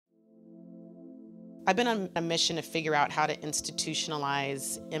I've been on a mission to figure out how to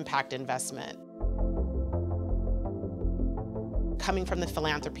institutionalize impact investment. Coming from the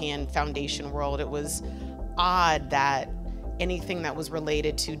philanthropy and foundation world, it was odd that anything that was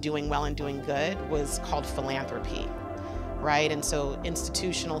related to doing well and doing good was called philanthropy, right? And so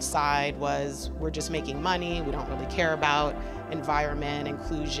institutional side was we're just making money, we don't really care about environment,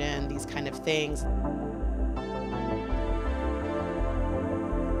 inclusion, these kind of things.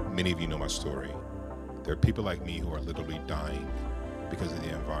 Many of you know my story. There are people like me who are literally dying because of the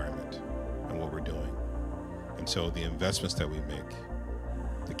environment and what we're doing. And so the investments that we make,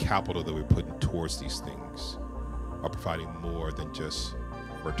 the capital that we're putting towards these things are providing more than just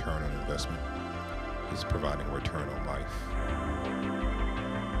return on investment. It's providing return on life.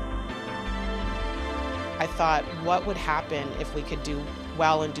 I thought, what would happen if we could do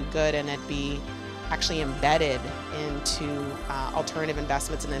well and do good and it be actually embedded into alternative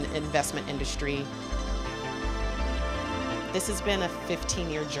investments in the investment industry. This has been a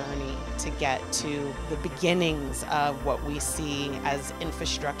 15-year journey to get to the beginnings of what we see as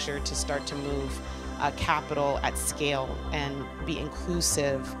infrastructure to start to move capital at scale and be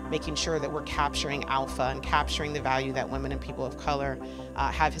inclusive, making sure that we're capturing alpha and capturing the value that women and people of color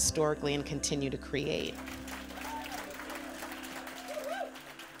have historically and continue to create.